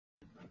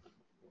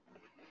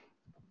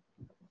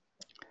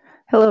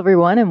Hello,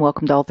 everyone, and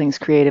welcome to All Things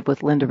Creative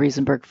with Linda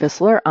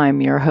Riesenberg-Fissler. I'm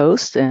your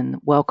host, and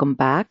welcome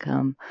back.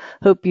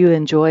 Hope you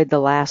enjoyed the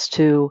last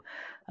two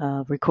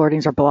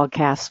recordings or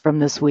blogcasts from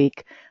this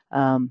week.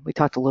 We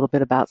talked a little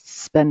bit about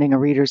suspending a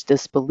reader's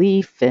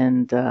disbelief,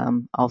 and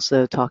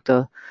also talked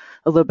a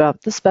little bit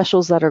about the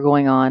specials that are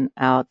going on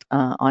out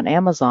on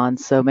Amazon.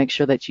 So make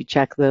sure that you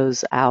check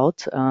those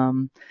out.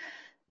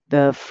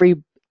 The free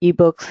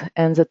ebook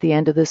ends at the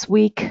end of this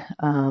week,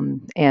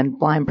 and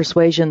Blind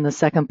Persuasion, the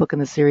second book in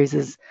the series,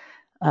 is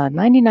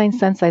 99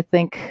 cents, I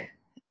think,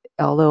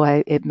 although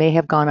it may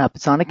have gone up.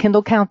 It's on a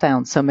Kindle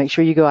Countdown, so make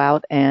sure you go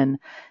out and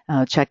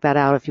check that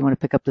out if you want to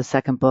pick up the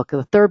second book.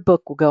 The third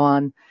book will go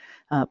on,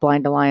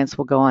 Blind Alliance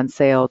will go on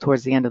sale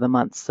towards the end of the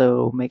month,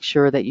 so make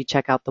sure that you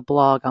check out the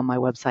blog on my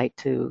website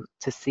to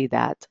see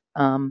that.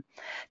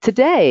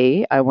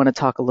 Today, I want to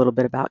talk a little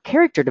bit about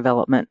character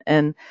development,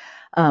 and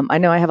I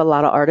know I have a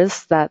lot of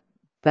artists that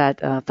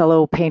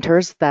fellow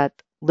painters that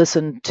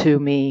listen to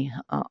me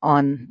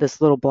on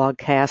this little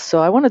blogcast,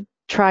 so I want to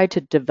try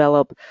to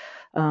develop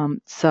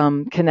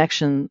some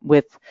connection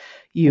with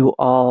you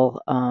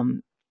all,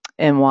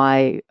 and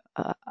why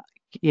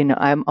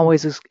I'm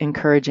always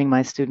encouraging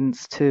my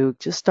students to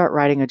just start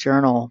writing a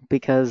journal,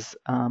 because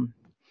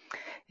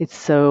it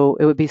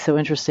would be so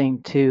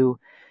interesting to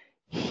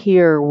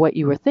hear what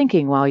you were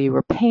thinking while you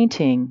were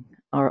painting,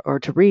 or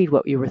to read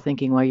what you were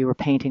thinking while you were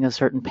painting a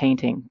certain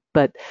painting.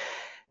 But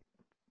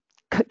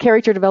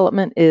character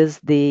development is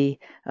the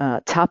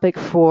topic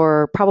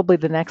for probably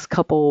the next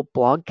couple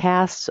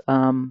blogcasts.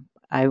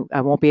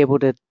 I won't be able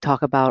to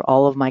talk about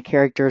all of my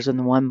characters in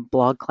the one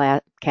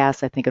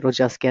blogcast. I think it'll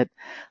just get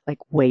like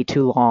way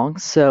too long.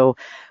 So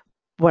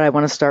what I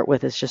want to start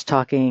with is just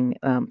talking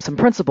some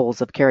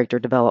principles of character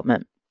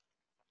development.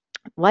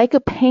 Like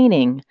a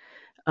painting,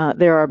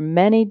 there are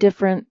many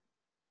different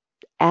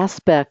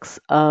aspects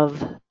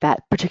of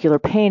that particular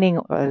painting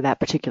or that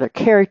particular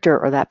character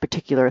or that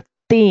particular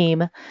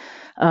theme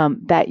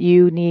that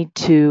you need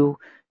to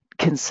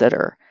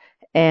consider.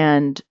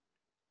 And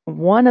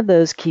one of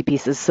those key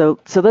pieces, so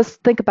let's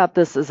think about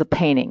this as a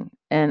painting,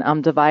 and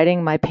I'm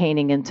dividing my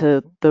painting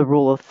into the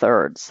rule of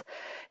thirds.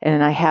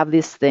 And I have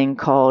this thing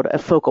called a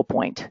focal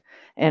point.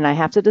 And I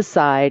have to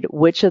decide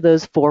which of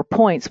those 4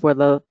 points where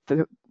the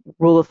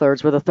rule of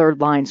thirds, where the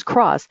third lines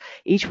cross,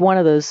 each one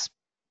of those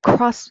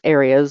cross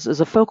areas is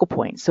a focal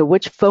point. So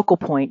which focal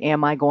point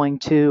am I going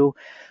to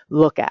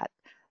look at?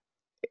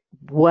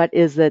 What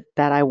is it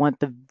that I want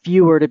the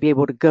viewer to be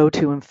able to go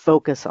to and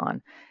focus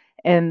on?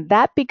 And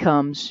that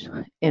becomes,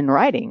 in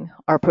writing,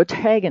 our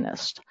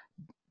protagonist.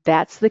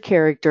 That's the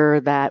character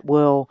that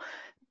will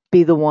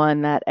be the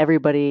one that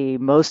everybody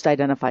most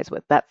identifies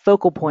with. That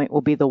focal point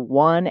will be the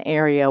one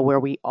area where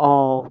we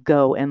all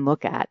go and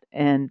look at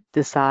and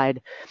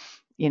decide,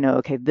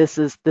 okay, this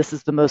is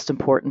the most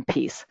important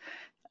piece.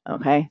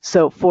 Okay,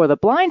 so for the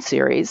Blind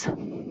series,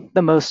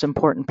 the most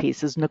important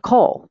piece is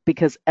Nicole,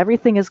 because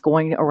everything is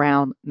going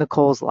around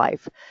Nicole's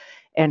life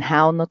and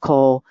how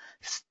Nicole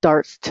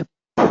starts to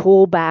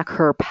pull back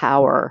her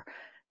power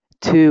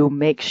to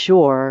make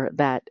sure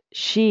that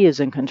she is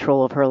in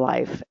control of her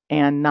life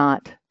and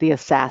not the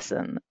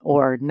assassin,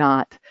 or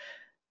not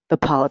the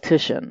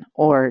politician,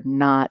 or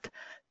not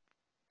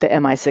the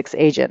MI6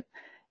 agent.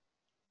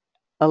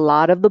 A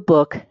lot of the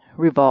book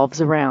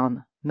revolves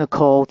around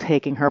Nicole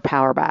taking her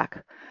power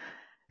back.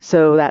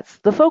 So that's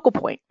the focal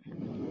point.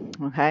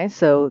 Okay,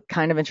 so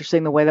kind of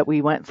interesting the way that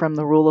we went from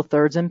the rule of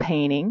thirds in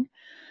painting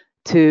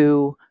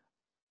to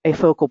a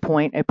focal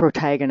point, a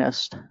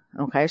protagonist.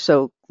 Okay,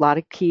 so a lot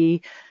of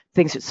key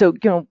things. So,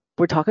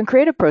 we're talking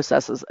creative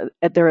processes.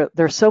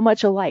 They're so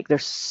much alike. They're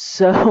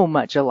so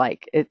much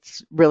alike.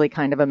 It's really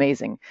kind of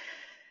amazing.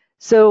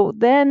 So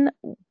then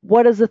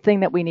what is the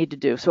thing that we need to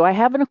do? So I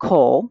have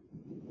Nicole.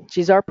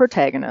 She's our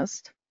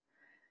protagonist.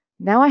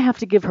 Now I have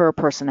to give her a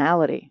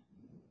personality.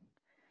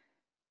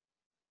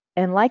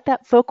 And like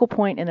that focal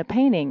point in a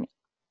painting,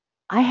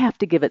 I have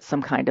to give it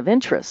some kind of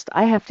interest.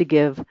 I have to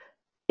give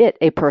it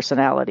a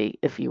personality,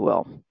 if you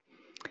will.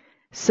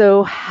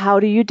 So how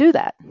do you do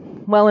that?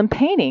 Well, in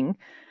painting,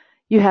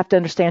 you have to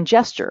understand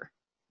gesture.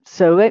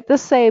 So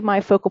let's say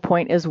my focal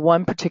point is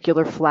one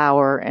particular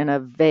flower in a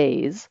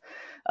vase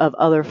of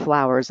other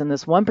flowers, and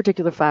this one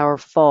particular flower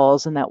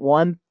falls in that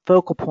one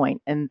focal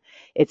point, and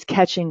it's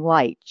catching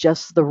light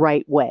just the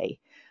right way.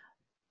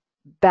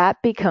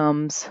 That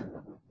becomes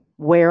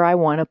where I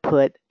want to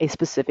put a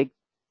specific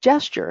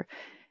gesture.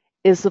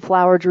 Is the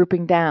flower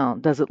drooping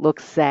down? Does it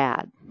look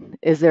sad?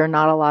 Is there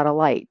not a lot of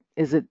light?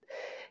 Is it,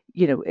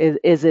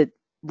 is it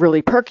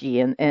really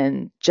perky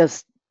and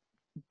just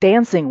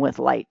dancing with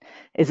light?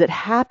 Is it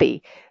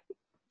happy?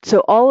 So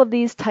all of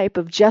these type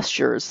of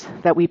gestures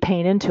that we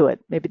paint into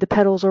it, maybe the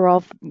petals are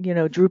all,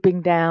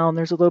 drooping down,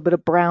 there's a little bit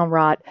of brown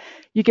rot,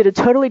 you get a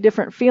totally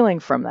different feeling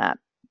from that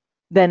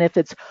than if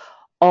it's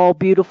all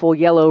beautiful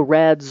yellow,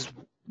 reds,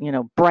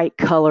 bright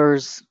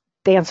colors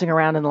dancing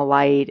around in the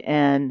light,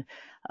 and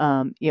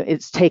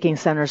it's taking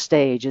center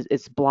stage.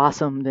 It's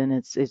blossomed and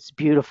it's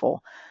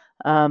beautiful.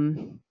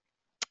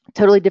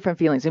 Totally different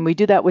feelings. And we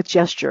do that with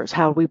gestures,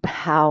 how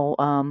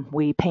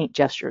we paint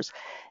gestures.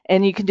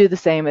 And you can do the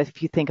same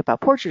if you think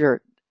about portrait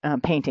or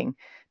painting,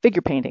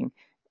 figure painting.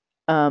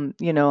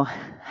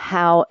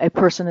 How a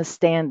person is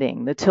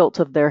standing, the tilt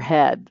of their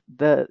head,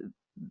 the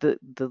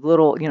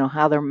little,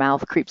 how their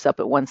mouth creeps up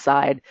at one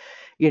side,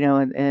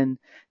 and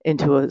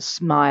into a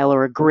smile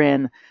or a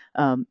grin,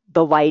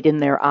 the light in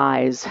their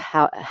eyes,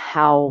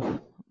 how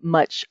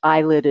much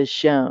eyelid is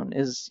shown,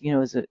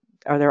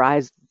 are their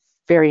eyes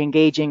very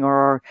engaging, or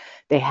are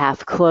they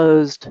half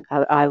closed,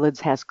 eyelids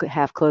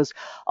half closed.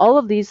 All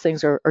of these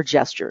things are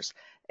gestures,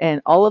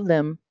 and all of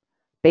them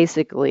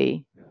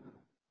basically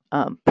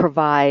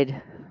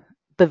provide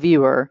the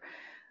viewer,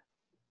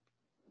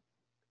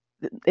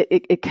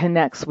 it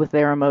connects with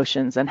their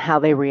emotions and how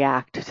they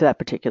react to that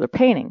particular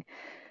painting.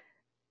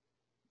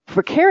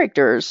 For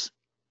characters,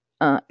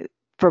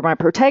 for my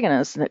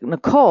protagonist,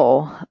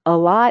 Nicole, a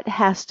lot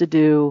has to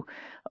do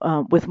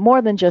with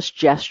more than just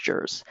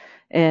gestures.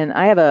 And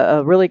I have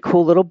a really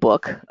cool little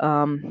book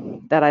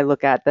that I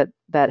look at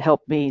that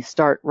helped me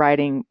start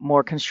writing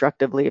more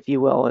constructively, if you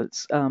will.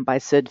 It's by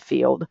Sid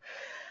Field.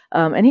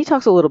 And he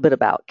talks a little bit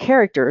about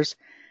characters.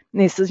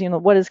 And he says,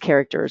 what is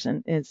characters?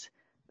 And it's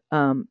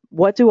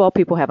what do all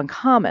people have in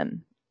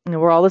common?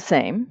 We're all the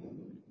same.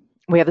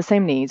 We have the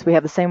same needs. We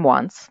have the same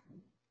wants.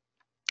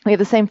 We have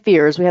the same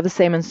fears. We have the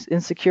same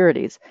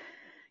insecurities.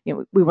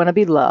 We want to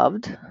be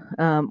loved.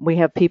 We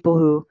have people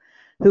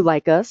who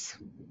like us.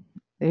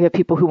 We have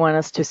people who want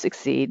us to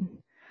succeed.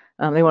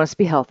 They want us to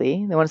be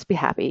healthy. They want us to be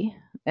happy.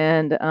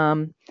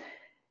 And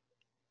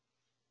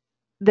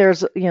there's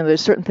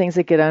certain things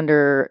that get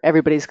under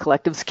everybody's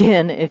collective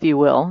skin, if you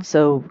will.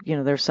 So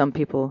there's some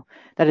people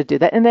that do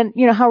that. And then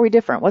how are we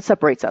different? What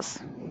separates us?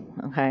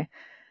 Okay.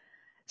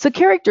 So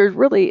character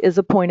really is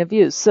a point of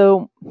view.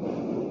 So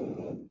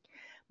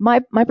my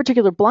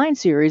particular blind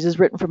series is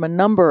written from a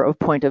number of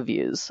point of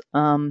views.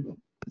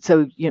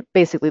 So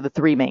basically the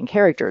three main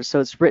characters.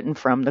 So it's written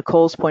from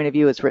Nicole's point of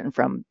view, it's written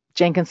from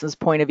Jenkins's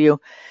point of view,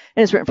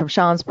 and it's written from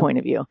Sean's point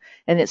of view.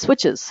 And it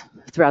switches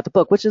throughout the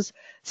book, which is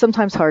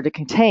sometimes hard to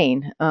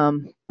contain.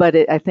 But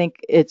I think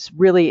it's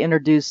really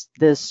introduced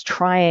this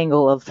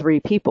triangle of three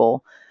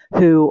people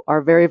who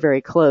are very,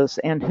 very close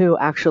and who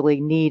actually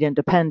need and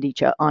depend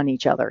on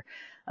each other.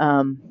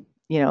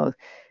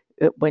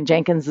 When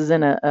Jenkins is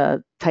in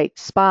a tight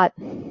spot,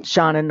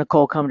 Sean and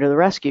Nicole come to the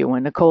rescue.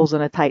 When Nicole's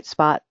in a tight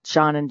spot,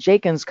 Sean and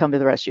Jenkins come to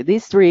the rescue.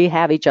 These three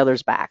have each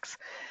other's backs.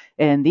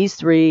 And these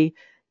three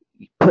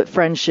put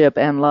friendship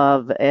and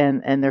love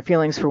and their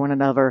feelings for one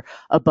another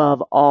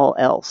above all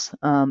else.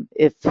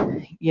 If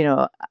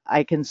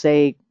I can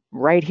say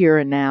right here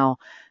and now,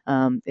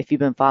 if you've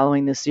been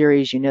following this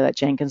series, that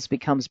Jenkins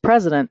becomes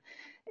president.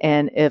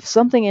 And if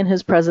something in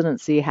his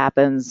presidency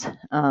happens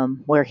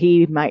where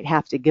he might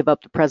have to give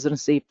up the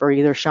presidency for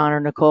either Sean or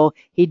Nicole,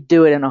 he'd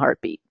do it in a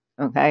heartbeat.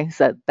 Okay,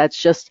 so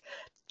that's just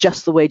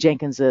the way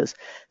Jenkins is.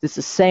 It's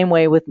the same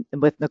way with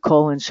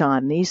Nicole and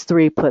Sean. These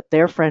three put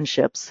their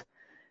friendships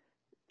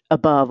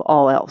above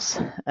all else,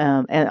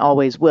 and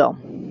always will.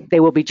 They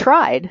will be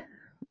tried,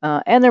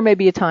 and there may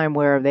be a time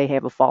where they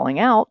have a falling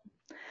out,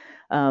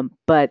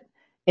 but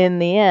in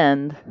the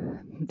end,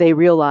 they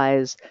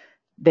realize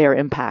their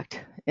impact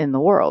in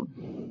the world.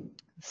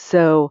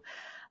 So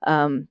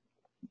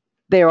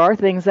there are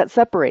things that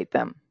separate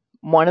them.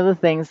 One of the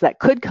things that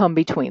could come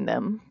between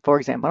them, for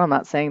example, I'm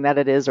not saying that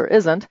it is or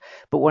isn't,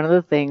 but one of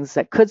the things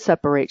that could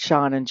separate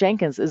Sean and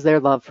Jenkins is their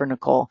love for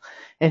Nicole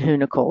and who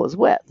Nicole is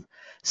with.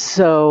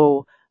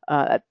 So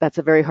that's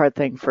a very hard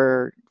thing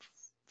for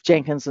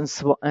Jenkins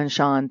and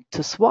Sean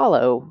to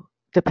swallow,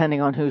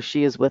 depending on who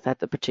she is with at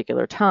the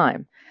particular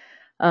time.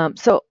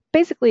 So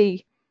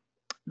basically,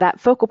 that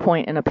focal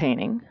point in a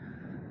painting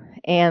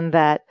and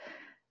that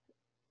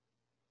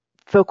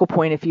focal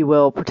point, if you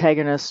will,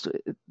 protagonist,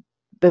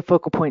 the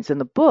focal points in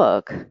the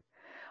book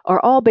are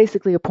all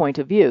basically a point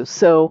of view.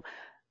 So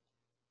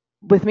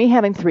with me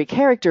having three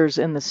characters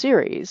in the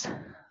series,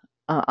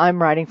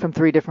 I'm writing from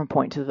three different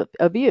points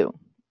of view.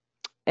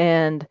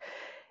 And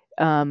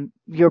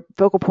your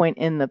focal point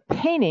in the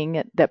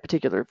painting, that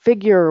particular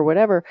figure or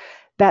whatever,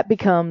 that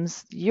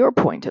becomes your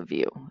point of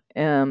view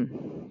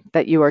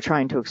that you are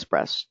trying to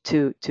express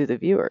to the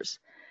viewers.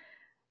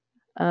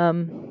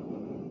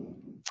 Trying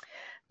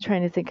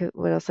to think of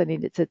what else I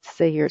needed to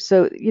say here.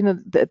 So,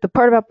 the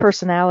part about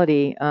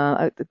personality,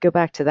 I'll go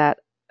back to that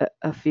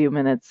a few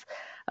minutes.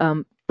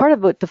 Part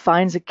of what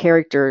defines a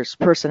character's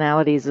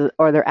personalities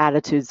are their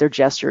attitudes, their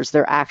gestures,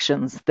 their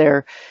actions,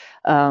 their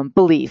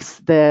beliefs,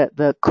 their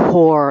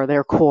core,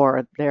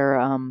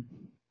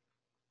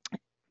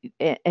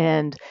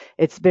 and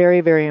it's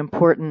very, very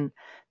important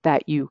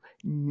that you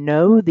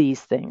know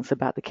these things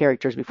about the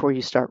characters before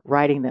you start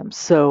writing them.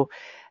 So,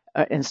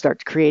 and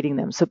start creating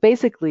them. So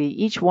basically,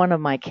 each one of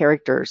my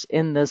characters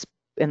in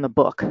the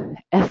book,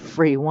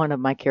 every one of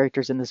my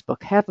characters in this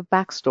book have a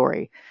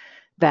backstory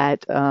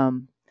that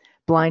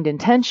Blind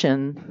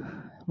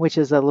Intention, which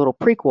is a little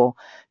prequel,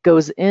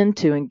 goes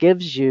into and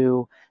gives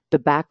you the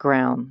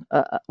background,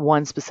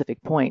 one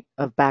specific point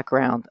of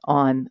background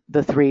on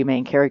the three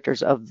main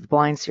characters of the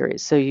Blind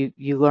series. So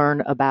you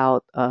learn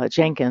about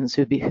Jenkins,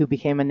 who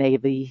became a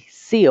Navy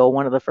SEAL,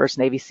 one of the first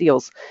Navy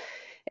SEALs,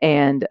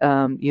 and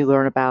you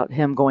learn about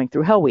him going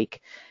through Hell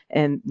Week.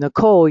 And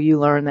Nicole, you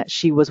learn that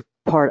she was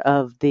part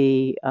of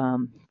the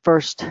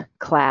first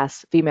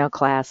class, female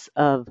class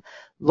of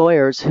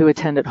lawyers who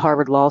attended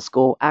Harvard Law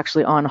School,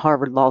 actually on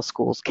Harvard Law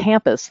School's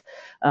campus.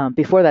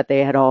 Before that,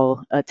 they had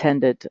all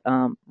attended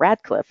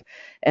Radcliffe,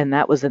 and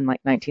that was in like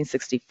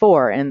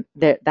 1964. And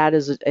that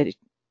is,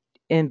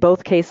 in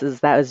both cases,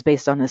 that is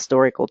based on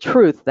historical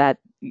truth, that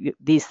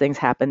these things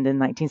happened in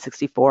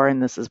 1964,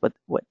 and this is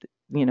what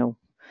you know,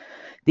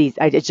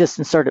 I just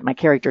inserted my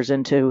characters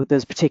into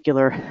those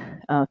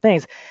particular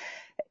things.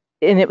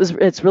 And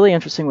it's really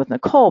interesting with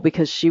Nicole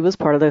because she was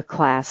part of the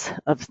class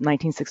of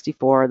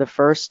 1964, the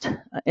first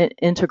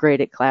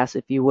integrated class,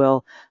 if you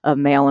will, of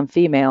male and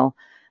female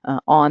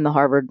on the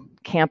Harvard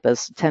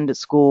campus, attended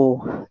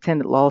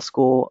law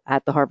school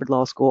at the Harvard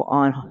Law School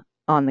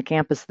on the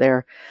campus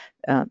there.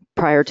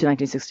 Prior to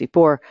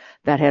 1964,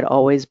 that had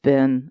always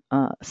been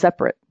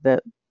separate.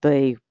 That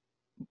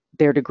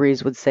their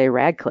degrees would say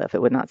Radcliffe,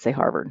 it would not say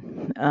Harvard.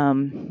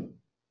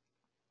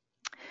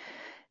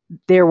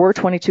 There were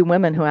 22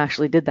 women who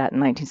actually did that in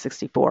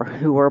 1964,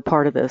 who were a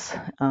part of this.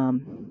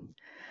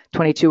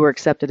 22 were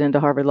accepted into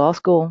Harvard Law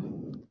School,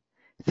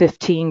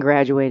 15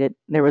 graduated.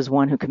 There was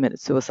one who committed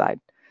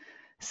suicide.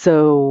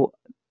 So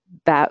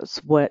that's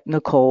what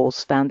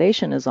Nicole's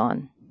foundation is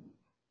on.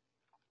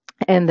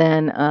 And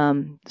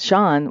then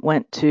Sean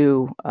went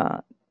to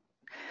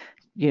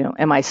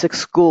MI6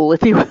 school,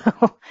 if you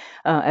will,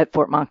 at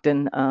Fort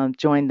Moncton,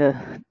 joined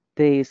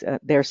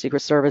their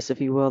Secret Service,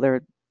 if you will,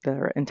 their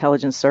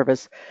intelligence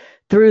service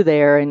through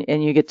there,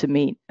 and you get to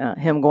meet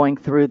him going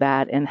through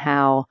that and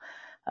how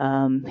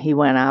he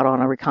went out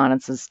on a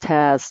reconnaissance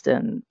test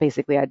and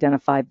basically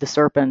identified the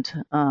serpent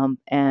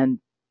and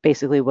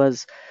basically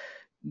was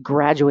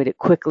graduated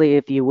quickly,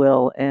 if you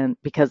will, and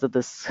because of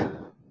this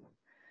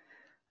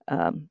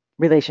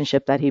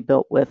relationship that he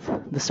built with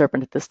the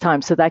serpent at this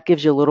time. So that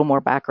gives you a little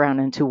more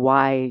background into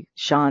why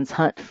Sean's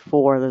hunt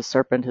for the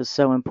serpent is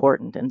so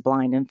important in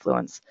Blind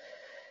Influence.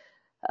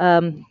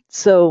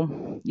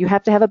 So you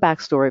have to have a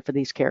backstory for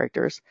these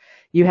characters.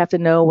 You have to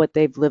know what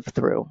they've lived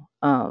through.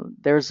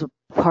 There's a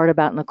part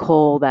about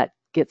Nicole that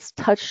gets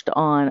touched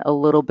on a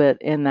little bit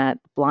in that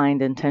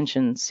Blind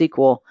Intention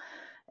sequel,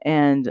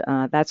 and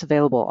that's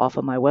available off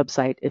of my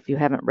website. If you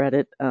haven't read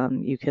it,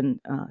 you can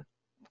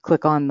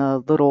click on the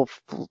little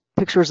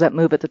pictures that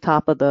move at the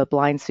top of the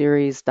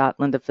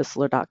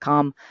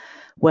blindseries.lindafisler.com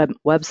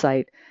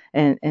website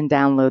and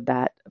download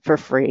that for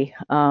free.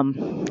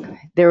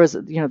 There's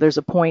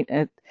a point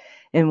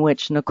in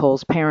which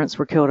Nicole's parents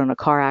were killed in a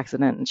car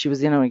accident, and she was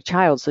the only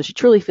child, so she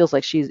truly feels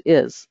like she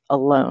is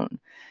alone.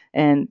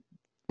 And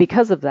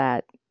because of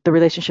that, the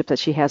relationship that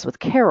she has with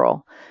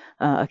Carol,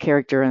 a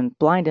character in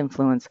Blind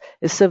Influence,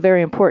 is so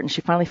very important.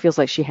 She finally feels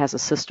like she has a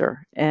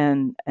sister,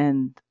 and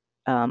I'm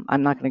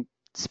not going to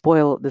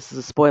spoil, this is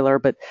a spoiler,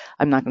 but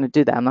I'm not going to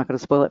do that. I'm not going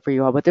to spoil it for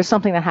you all, but there's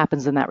something that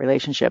happens in that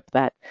relationship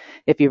that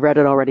if you've read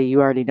it already, you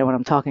already know what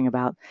I'm talking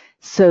about.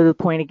 So the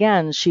point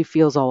again, she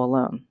feels all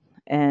alone,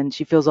 and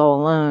she feels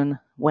all alone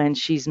when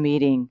she's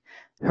meeting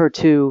her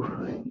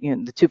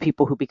the two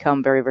people who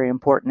become very, very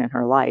important in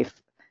her life.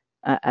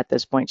 At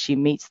this point, she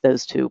meets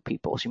those two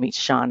people. She meets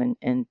Sean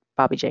and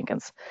Bobby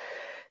Jenkins.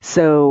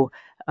 So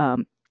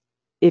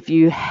if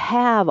you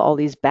have all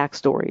these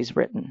backstories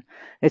written,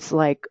 it's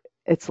like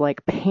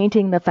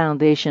painting the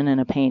foundation in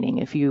a painting.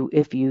 If you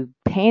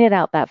painted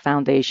out that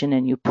foundation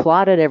and you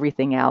plotted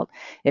everything out,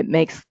 it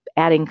makes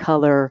adding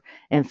color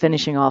and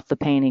finishing off the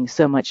painting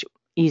so much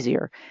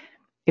easier.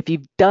 If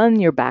you've done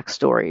your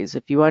backstories,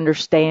 if you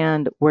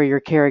understand where your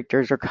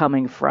characters are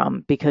coming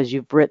from because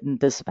you've written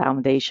this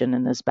foundation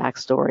and this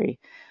backstory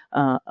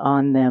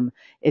on them,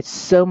 it's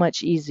so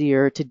much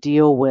easier to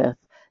deal with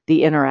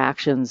the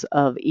interactions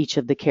of each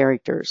of the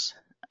characters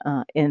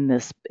in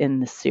this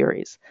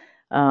series.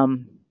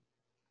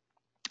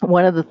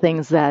 One of the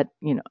things that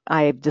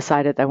I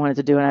decided I wanted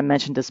to do, and I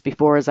mentioned this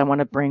before, is I want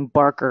to bring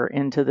Barker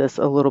into this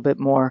a little bit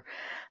more.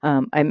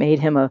 I made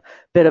him a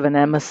bit of a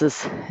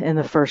nemesis in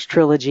the first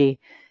trilogy,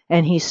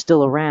 and he's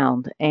still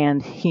around,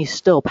 and he's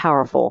still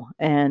powerful.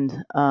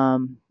 And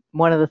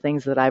one of the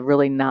things that I've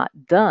really not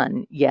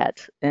done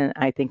yet, and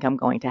I think I'm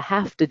going to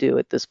have to do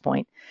at this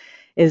point,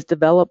 is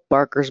develop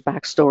Barker's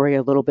backstory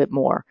a little bit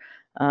more.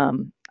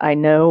 I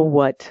know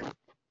what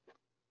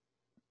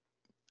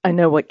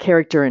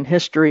character in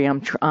history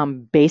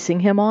I'm basing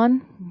him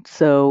on.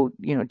 So,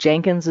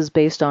 Jenkins is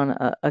based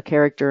on a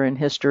character in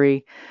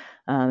history.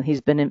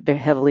 He's been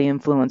heavily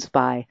influenced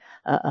by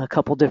a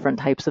couple different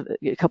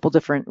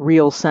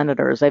real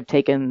senators. I've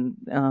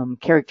taken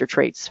character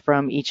traits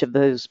from each of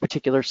those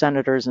particular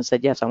senators and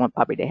said, yes, I want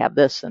Bobby to have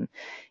this. And,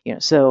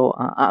 so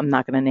I'm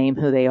not going to name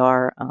who they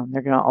are.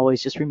 They're going to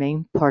always just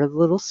remain part of the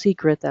little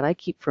secret that I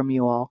keep from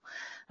you all.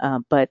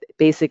 But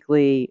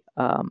basically,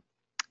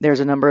 there's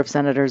a number of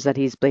senators that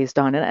he's based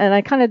on, and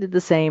I kind of did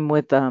the same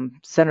with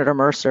Senator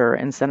Mercer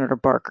and Senator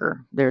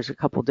Barker. There's a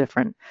couple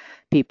different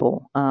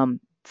people.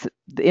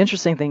 The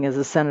interesting thing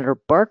is, Senator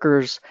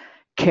Barker's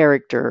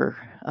character,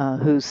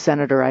 whose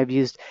senator I've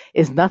used,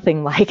 is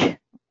nothing like.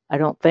 I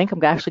don't think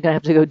I'm actually going to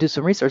have to go do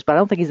some research, but I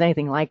don't think he's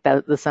anything like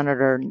that. The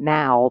senator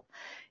now,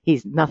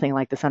 he's nothing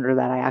like the senator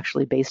that I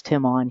actually based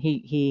him on.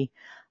 He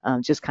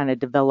just kind of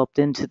developed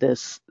into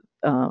this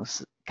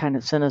kind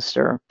of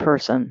sinister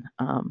person.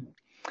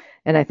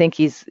 And I think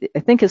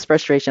his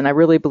frustration, I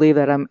really believe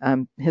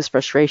that his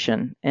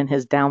frustration and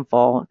his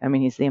downfall. I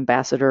mean, he's the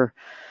ambassador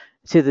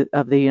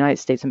of the United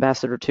States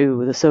ambassador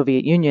to the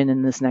Soviet Union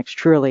in this next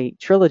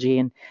trilogy,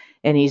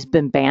 and he's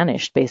been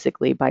banished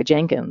basically by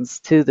Jenkins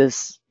to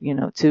this,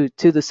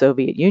 to the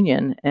Soviet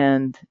Union,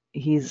 and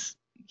he's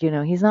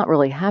not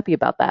really happy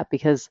about that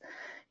because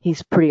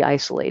he's pretty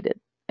isolated,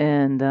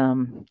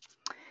 and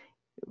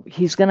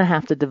he's going to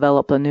have to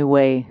develop a new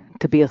way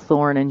to be a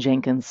thorn in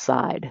Jenkins'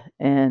 side.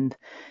 And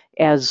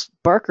as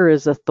Barker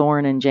is a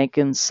thorn in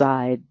Jenkins'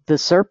 side, the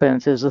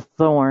serpent is a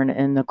thorn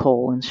in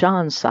Nicole and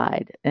Sean's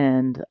side.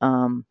 And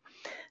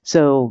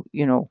so,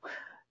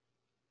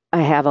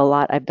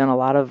 I've done a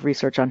lot of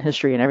research on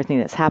history and everything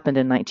that's happened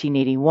in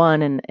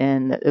 1981,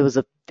 and it was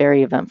a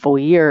very eventful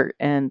year.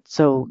 And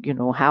so,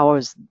 how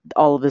is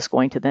all of this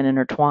going to then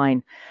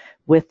intertwine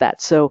with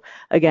that? So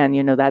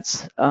again,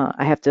 that's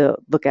I have to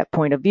look at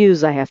point of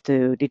views. I have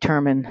to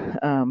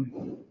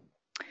determine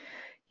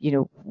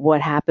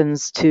what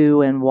happens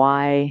to and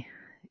why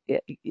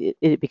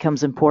it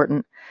becomes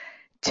important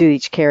to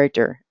each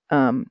character.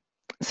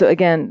 So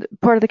again,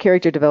 part of the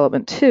character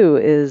development too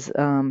is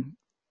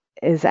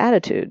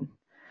attitude,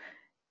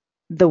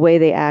 the way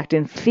they act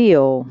and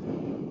feel.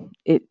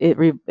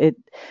 It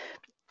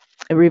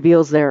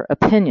reveals their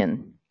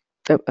opinion,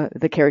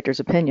 the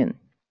character's opinion.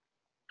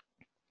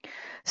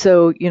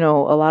 So,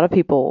 a lot of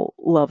people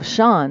love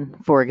Sean,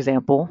 for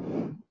example,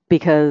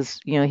 because,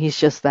 he's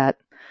just that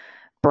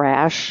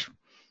brash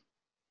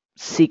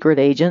secret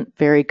agent,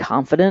 very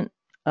confident,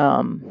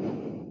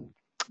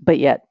 but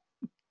yet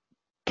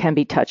can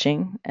be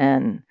touching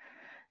and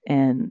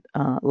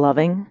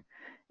loving.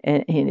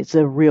 And it's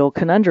a real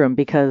conundrum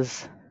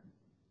because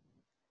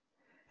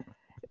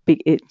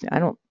I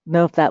don't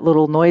know if that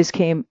little noise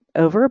came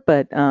over,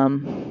 but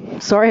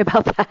sorry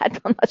about that.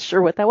 I'm not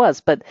sure what that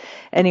was. But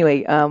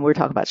anyway, we're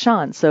talking about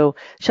Sean. So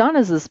Sean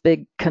is this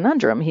big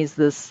conundrum. He's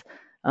this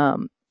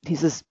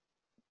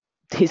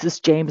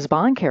James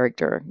Bond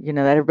character,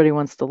 that everybody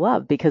wants to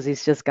love because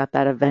he's just got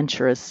that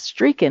adventurous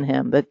streak in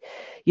him. But,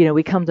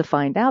 we come to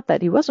find out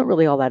that he wasn't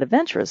really all that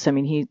adventurous. I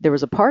mean, there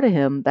was a part of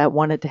him that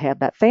wanted to have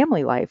that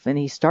family life, and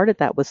he started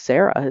that with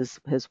Sarah,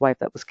 his wife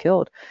that was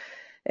killed,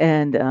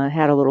 and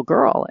had a little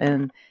girl.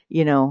 And,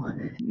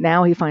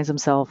 now he finds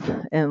himself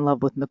in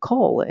love with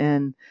Nicole.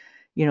 And,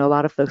 a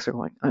lot of folks are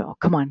going, oh,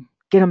 come on,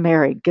 get him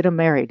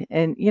married.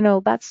 And,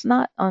 that's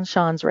not on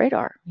Sean's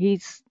radar. He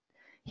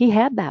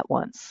had that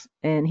once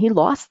and he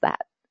lost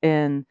that.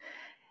 And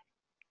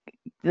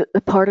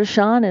the part of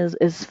Sean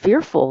is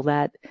fearful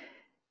that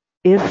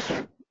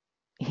if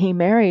he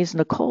marries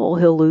Nicole,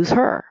 he'll lose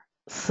her.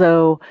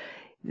 So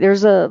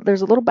there's a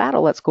little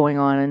battle that's going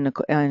on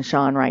in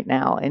Sean right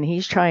now, and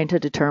he's trying to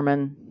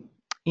determine,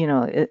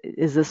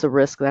 is this a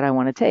risk that I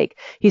want to take?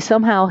 He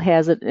somehow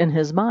has it in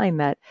his mind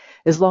that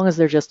as long as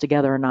they're just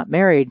together and not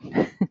married,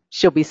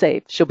 she'll be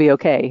safe. She'll be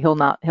okay.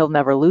 He'll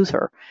never lose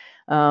her.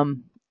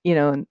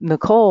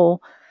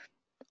 Nicole,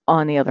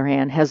 on the other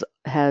hand, has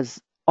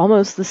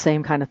almost the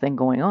same kind of thing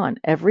going on.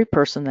 Every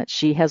person that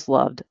she has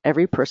loved,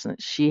 every person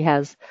that she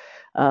has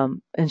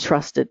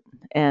entrusted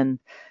and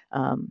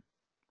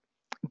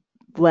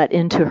let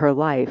into her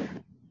life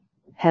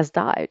has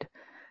died.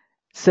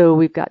 So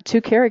we've got two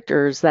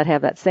characters that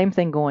have that same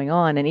thing going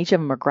on, and each of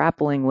them are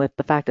grappling with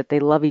the fact that they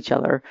love each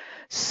other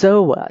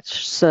so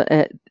much. So,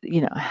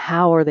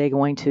 how are they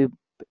going to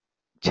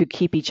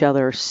keep each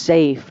other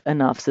safe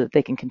enough so that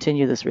they can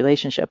continue this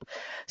relationship?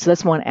 So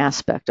that's one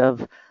aspect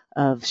of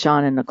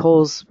Sean and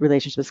Nicole's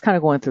relationship. It's kind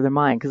of going through their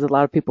mind because a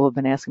lot of people have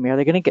been asking me, are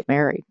they going to get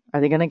married?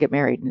 Are they going to get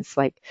married? And it's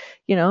like,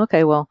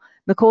 okay, well,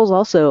 Nicole's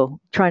also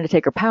trying to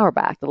take her power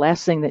back. The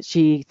last thing that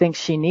she thinks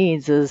she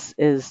needs is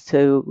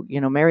to,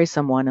 marry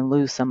someone and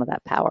lose some of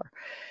that power.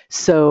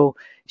 So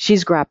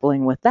she's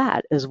grappling with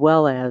that, as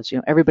well as,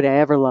 everybody I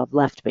ever loved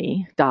left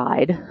me,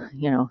 died,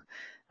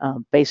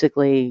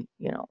 basically,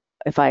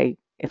 if I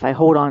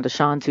hold on to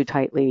Sean too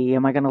tightly,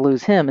 am I going to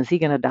lose him? Is he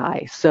going to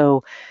die?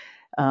 So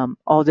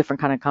all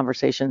different kind of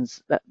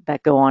conversations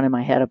that go on in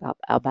my head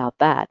about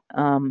that.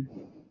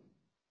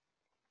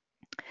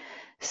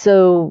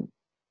 So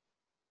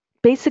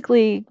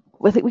basically,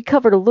 I think we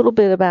covered a little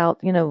bit about,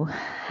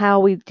 how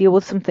we deal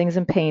with some things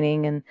in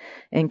painting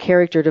and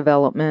character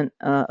development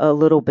a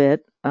little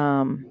bit.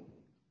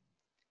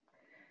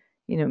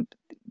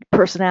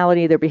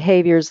 Personality, their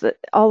behaviors,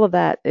 all of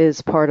that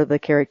is part of the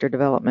character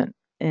development.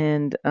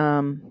 And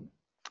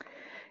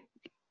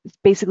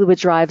basically what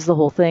drives the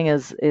whole thing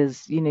is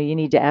you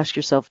need to ask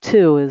yourself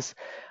too is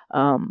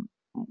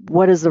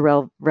what is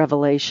the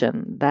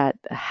revelation that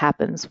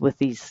happens with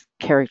these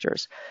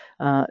characters?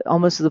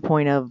 Almost to the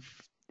point of,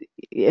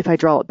 if I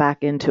draw it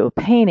back into a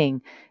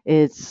painting,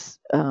 it's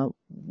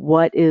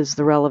what is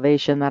the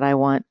revelation that I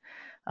want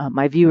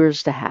my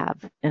viewers to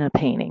have in a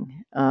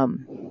painting.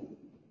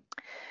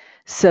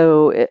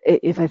 So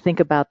if I think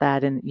about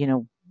that, and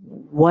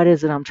what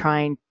is it I'm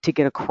trying to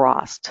get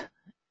across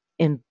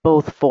in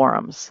both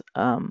forums?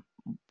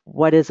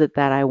 What is it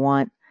that I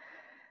want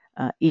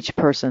each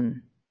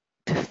person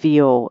to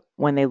feel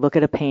when they look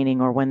at a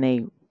painting or when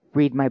they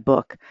read my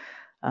book?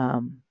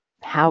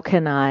 How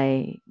can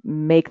I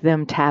make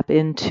them tap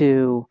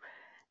into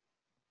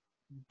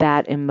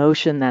that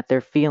emotion that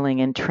they're feeling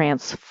and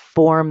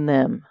transform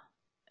them,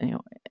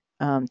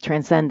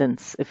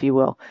 transcendence, if you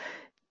will,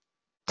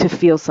 to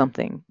feel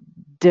something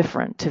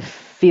different, to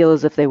feel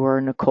as if they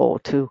were Nicole,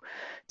 to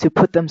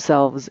put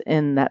themselves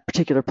in that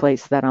particular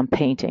place that I'm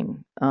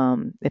painting.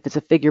 If it's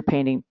a figure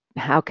painting,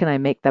 how can I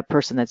make that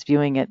person that's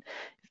viewing it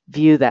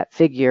view that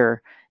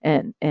figure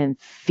and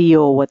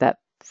feel what that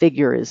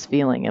figure is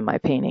feeling in my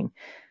painting?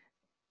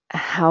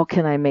 How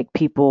can I make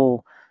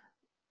people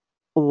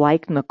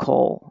like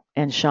Nicole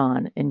and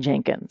Sean and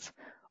Jenkins,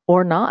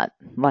 or not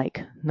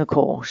like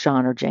Nicole,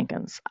 Sean, or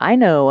Jenkins? I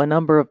know a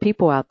number of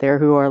people out there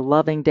who are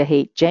loving to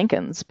hate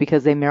Jenkins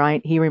because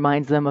he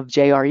reminds them of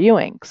J.R.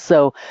 Ewing.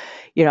 So,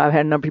 I've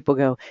had a number of people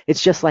go,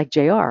 it's just like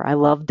J.R. I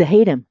love to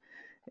hate him.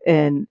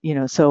 And,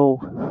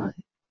 so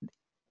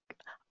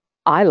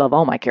I love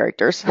all my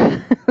characters.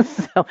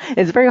 So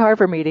it's very hard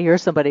for me to hear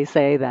somebody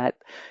say that,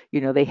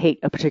 they hate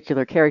a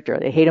particular character.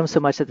 They hate him so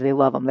much that they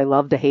love him. They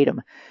love to hate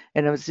him.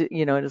 And it was, and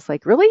it's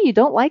like, really? You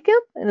don't like him?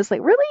 And it's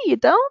like, really? You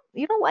don't?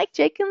 You don't like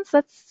Jenkins?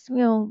 That's,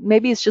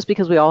 maybe it's just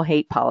because we all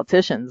hate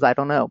politicians. I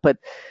don't know. But,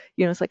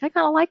 it's like, I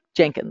kind of like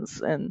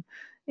Jenkins. And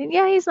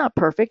yeah, he's not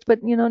perfect,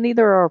 but,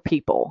 neither are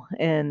people.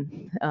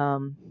 And,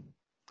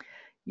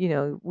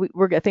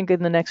 I think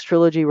in the next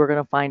trilogy, we're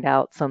going to find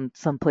out some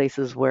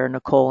places where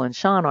Nicole and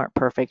Sean aren't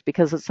perfect,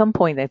 because at some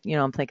point,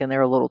 I'm thinking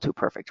they're a little too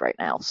perfect right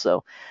now.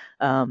 So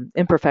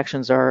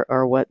imperfections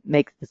are what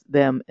make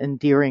them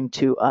endearing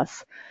to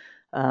us.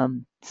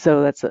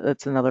 So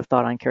that's another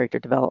thought on character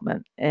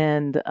development.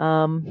 And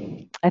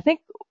I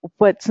think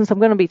since I'm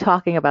going to be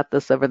talking about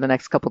this over the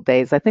next couple of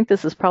days, I think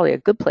this is probably a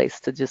good place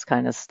to just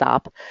kind of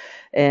stop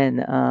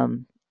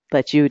and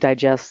let you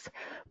digest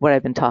what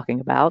I've been talking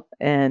about.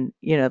 And,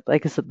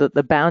 like I said,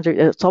 the boundary,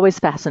 it's always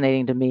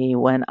fascinating to me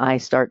when I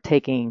start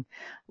taking,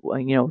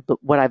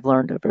 what I've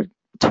learned over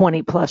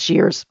 20 plus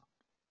years,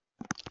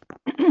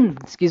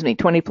 excuse me,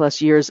 20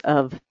 plus years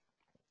of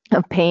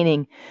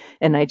painting,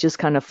 and I just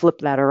kind of flip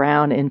that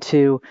around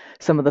into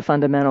some of the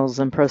fundamentals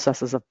and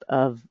processes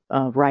of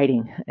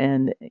writing.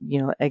 And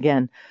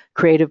again,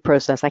 creative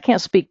process. I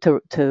can't speak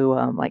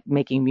to like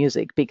making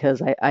music,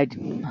 because I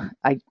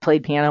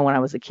played piano when I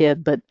was a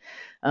kid, but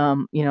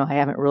I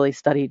haven't really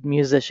studied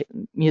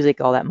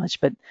music all that much.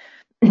 But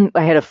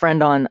I had a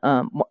friend on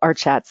our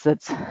chats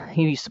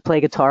he used to play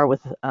guitar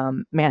with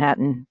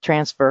Manhattan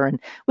Transfer,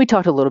 and we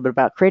talked a little bit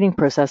about creating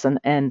process,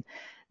 and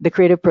the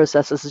creative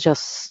process is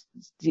just,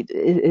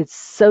 it's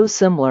so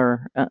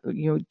similar.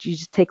 You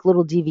just take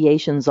little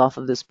deviations off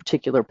of this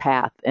particular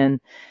path. And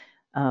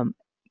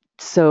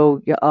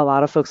so a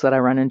lot of folks that I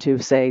run into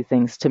say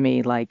things to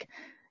me like,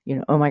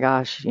 oh my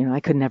gosh, I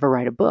could never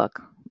write a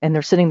book. And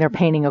they're sitting there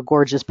painting a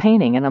gorgeous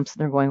painting, and I'm sitting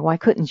there going, why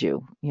couldn't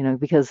you?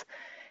 Because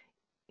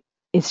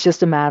it's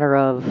just a matter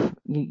of,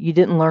 you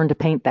didn't learn to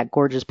paint that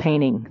gorgeous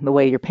painting the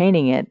way you're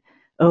painting it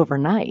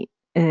overnight.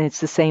 And it's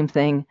the same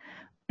thing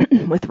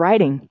with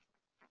writing.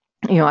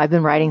 I've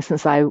been writing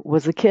since I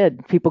was a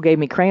kid. People gave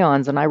me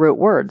crayons and I wrote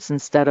words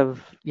instead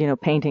of,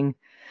 painting,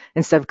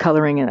 instead of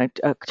coloring in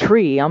a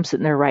tree. I'm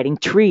sitting there writing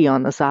tree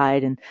on the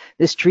side, and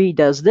this tree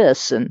does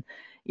this. And,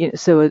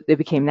 so it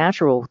became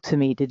natural to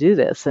me to do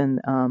this. And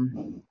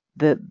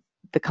the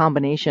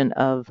combination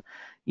of,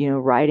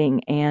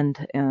 writing and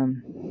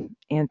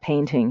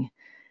painting,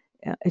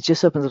 it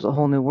just opens up a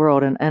whole new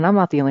world. And I'm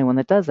not the only one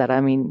that does that. I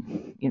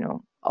mean,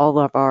 all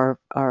of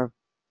our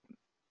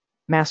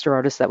master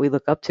artists that we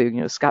look up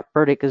to, Scott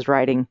Burdick is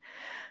writing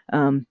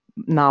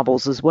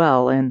novels as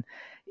well, and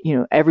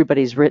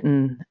everybody's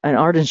written an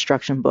art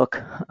instruction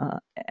book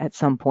at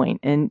some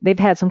point, and they've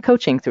had some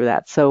coaching through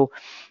that. So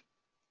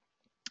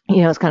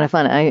it's kind of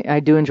fun. I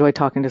do enjoy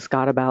talking to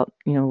Scott about,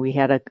 we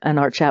had an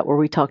art chat where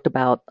we talked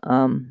about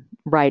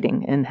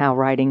writing and how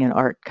writing and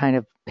art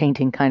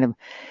painting kind of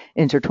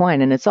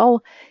intertwine. And it's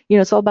all,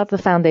 it's all about the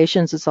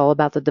foundations. It's all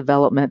about the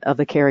development of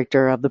the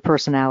character, of the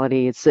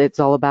personality. It's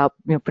all about,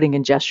 putting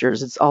in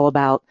gestures. It's all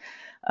about,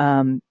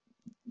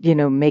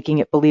 making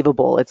it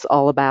believable. It's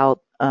all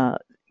about,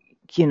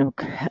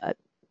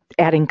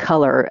 adding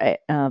color,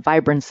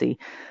 vibrancy.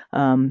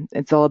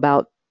 It's all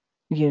about,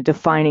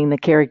 defining the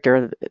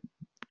character,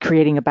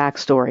 creating a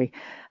backstory.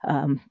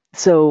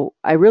 So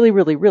I really,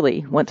 really,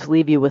 really want to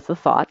leave you with the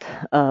thought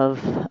of,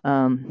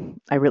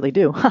 I really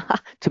do,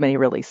 too many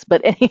reallys,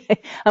 but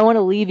anyway, I want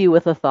to leave you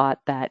with a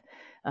thought that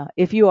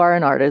if you are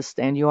an artist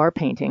and you are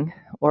painting,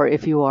 or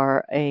if you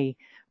are a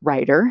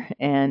writer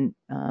and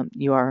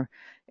you are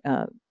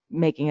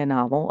making a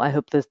novel. I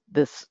hope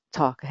this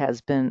talk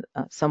has been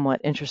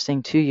somewhat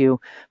interesting to you,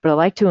 but I'd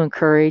like to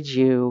encourage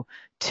you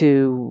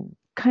to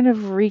kind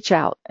of reach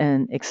out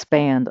and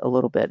expand a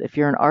little bit. If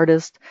you're an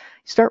artist,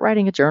 start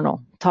writing a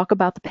journal. Talk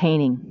about the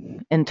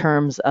painting in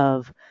terms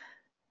of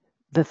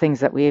the things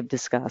that we have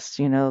discussed,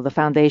 the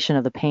foundation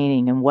of the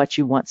painting and what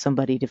you want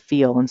somebody to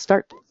feel, and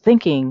start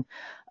thinking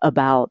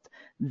about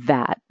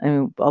that. I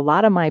mean, a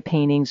lot of my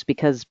paintings,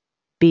 because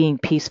being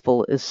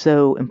peaceful is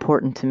so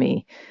important to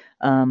me,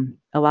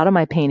 a lot of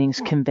my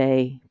paintings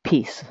convey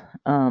peace.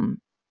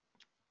 I'm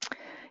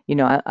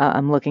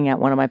looking at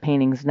one of my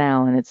paintings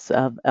now, and it's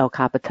of El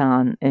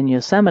Capitan in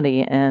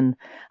Yosemite, and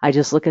I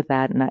just look at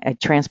that and I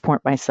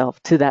transport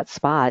myself to that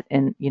spot,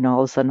 and all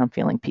of a sudden I'm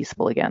feeling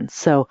peaceful again.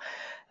 So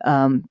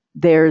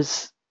there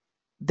is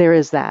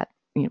that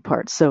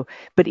part. So,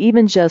 but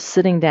even just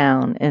sitting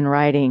down and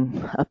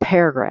writing a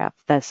paragraph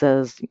that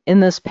says, in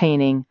this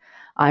painting,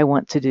 I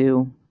want to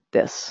do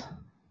this,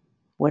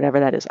 whatever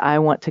that is. I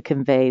want to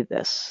convey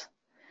this.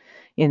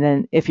 And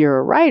then if you're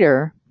a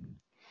writer,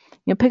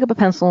 pick up a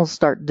pencil and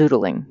start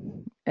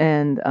doodling.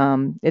 And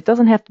it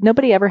doesn't have to,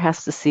 nobody ever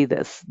has to see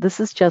this. This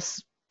is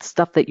just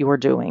stuff that you're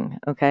doing,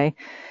 okay?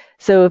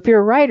 So if you're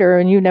a writer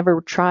and you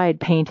never tried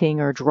painting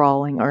or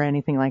drawing or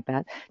anything like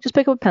that, just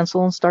pick up a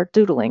pencil and start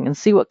doodling and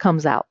see what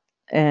comes out.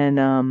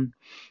 And,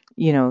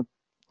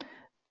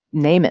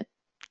 name it.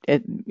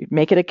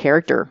 Make it a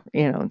character.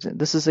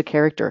 This is a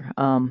character.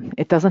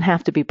 It doesn't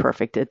have to be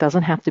perfect. It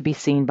doesn't have to be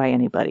seen by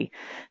anybody.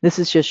 This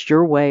is just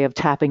your way of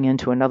tapping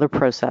into another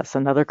process,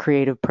 another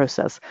creative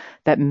process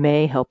that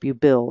may help you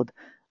build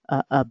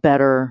a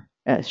better,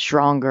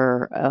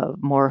 stronger,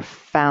 more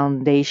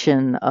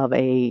foundation of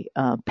a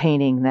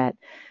painting that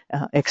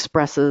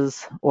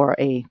expresses, or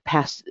a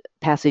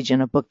passage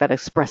in a book that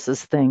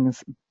expresses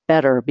things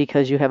better,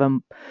 because you have a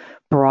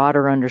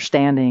broader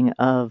understanding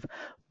of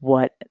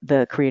what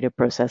the creative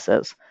process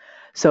is.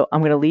 So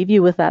I'm going to leave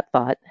you with that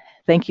thought.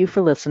 Thank you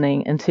for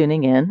listening and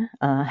tuning in.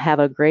 Have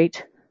a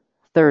great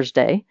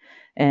Thursday.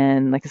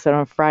 And like I said,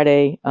 on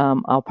Friday,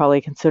 I'll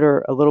probably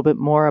consider a little bit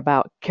more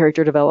about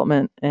character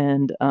development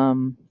and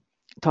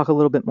talk a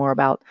little bit more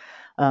about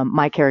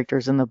my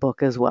characters in the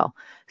book as well.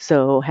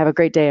 So have a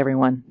great day,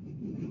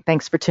 everyone.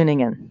 Thanks for tuning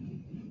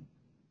in.